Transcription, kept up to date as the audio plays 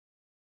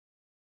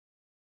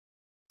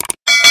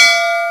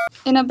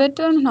In a bid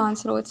to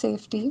enhance road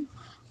safety,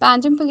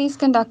 Panjim Police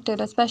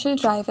conducted a special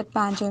drive at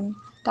Panjim,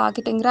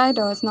 targeting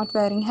riders not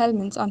wearing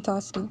helmets on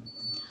Thursday.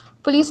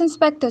 Police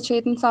Inspector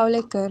Chetan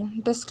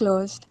Saulekar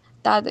disclosed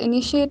that the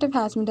initiative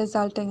has been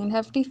resulting in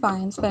hefty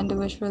fines for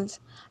individuals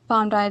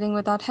found riding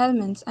without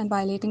helmets and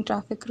violating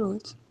traffic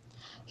rules.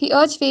 He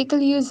urged vehicle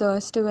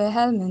users to wear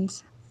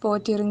helmets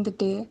both during the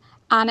day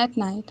and at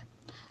night,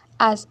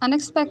 as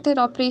unexpected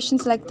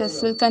operations like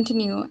this will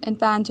continue in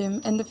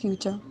Panjim in the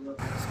future.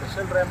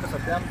 Special drive म्हणजे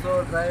सध्या आमचो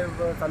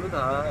drive चालूच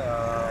आहा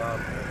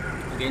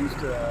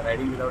against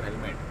riding without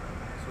helmet.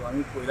 सो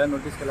आम्ही पयला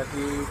notice केला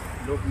की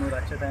लोक न्हू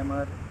रातच्या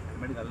टायमार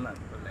हेल्मेट घालनात.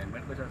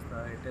 हेल्मेट कशें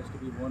आसता, it has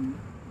to be one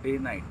day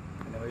night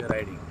when your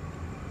riding.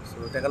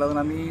 सो ताका लागून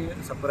आमी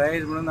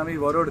सरप्रायज म्हणून आमी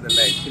हो रोड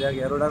धरला, कित्याक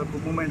ह्या रोडार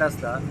खूब मुवमेंट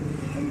आसता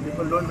आनी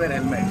people don't wear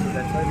helmet. So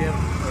that's why we have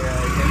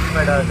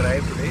intensified our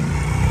drive today.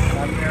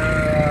 आमी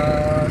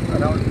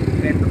around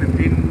 10 to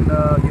 15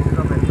 cases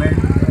of helmet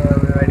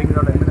riding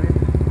without helmet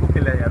आमी खूब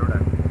केल्या ह्या रोडार.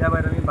 त्या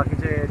भायर आमी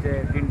बाकीचे जे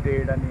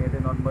टिंटेड आनी ते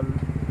नॉर्मल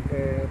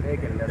ते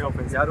केल्ले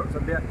ह्या रोड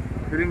सद्या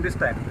during these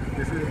time.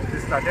 These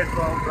started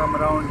from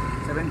around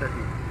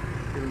 7:30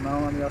 till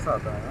नाव आमी आसा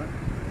आतां.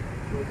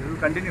 So this will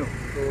continue.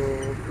 So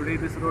today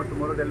this road,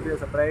 tomorrow there will be a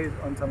surprise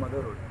on some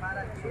other road.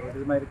 So this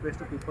is my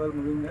request to people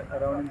moving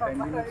around in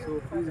Panjim. So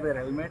please wear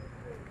helmet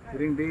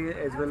during day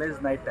as well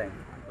as night time,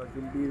 because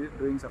we'll be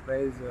doing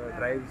surprise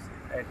drives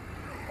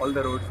at all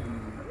the roads in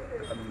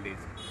the coming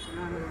days.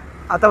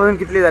 आतापर्यंत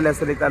कितली जाली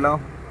आसतली चलो?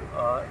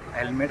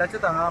 हेल्मेटाचे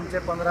हांगा आमचे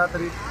 15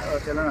 तरी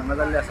चलन हांगा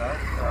जाल्ले आसा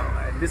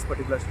eight this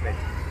particular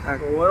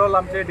stretch. Overall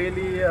आमचे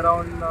डेली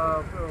अरावंड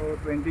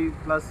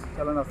 20+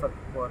 चलन आसतात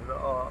for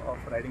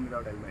of riding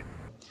without helmet.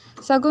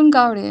 Sagun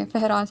Gowde,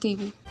 Fehral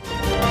TV.